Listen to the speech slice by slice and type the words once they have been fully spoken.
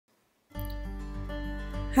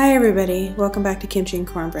Hi everybody, welcome back to Kimchi and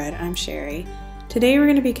Cornbread. I'm Sherry. Today we're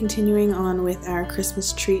going to be continuing on with our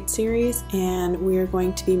Christmas treat series, and we are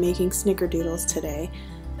going to be making Snickerdoodles today.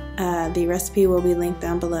 The recipe will be linked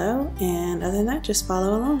down below, and other than that, just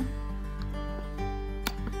follow along.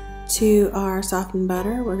 To our softened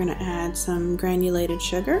butter, we're going to add some granulated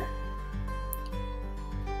sugar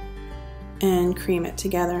and cream it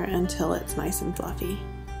together until it's nice and fluffy.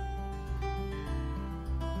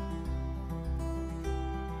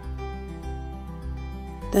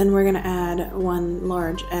 Then we're going to add one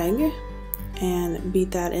large egg and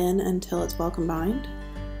beat that in until it's well combined.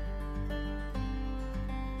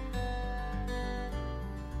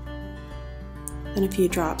 Then a few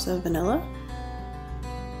drops of vanilla.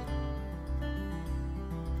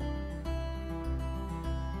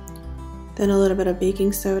 Then a little bit of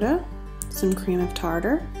baking soda, some cream of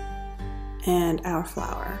tartar, and our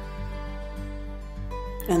flour.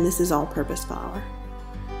 And this is all-purpose flour.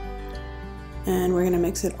 And we're going to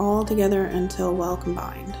mix it all together until well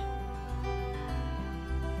combined.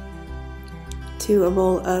 To a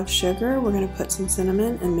bowl of sugar, we're going to put some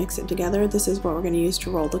cinnamon and mix it together. This is what we're going to use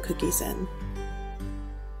to roll the cookies in.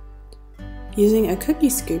 Using a cookie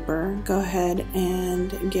scooper, go ahead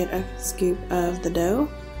and get a scoop of the dough,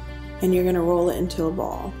 and you're going to roll it into a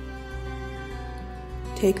ball.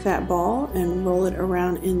 Take that ball and roll it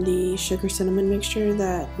around in the sugar cinnamon mixture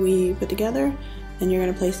that we put together, and you're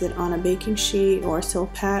going to place it on a baking sheet or a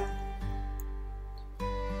silk pat,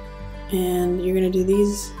 and you're going to do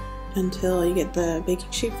these until you get the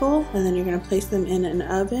baking sheet full, and then you're going to place them in an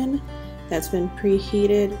oven that's been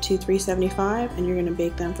preheated to 375, and you're going to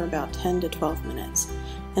bake them for about 10 to 12 minutes.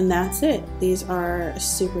 And that's it. These are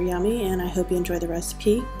super yummy, and I hope you enjoy the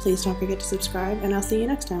recipe. Please don't forget to subscribe, and I'll see you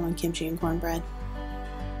next time on Kimchi and Cornbread.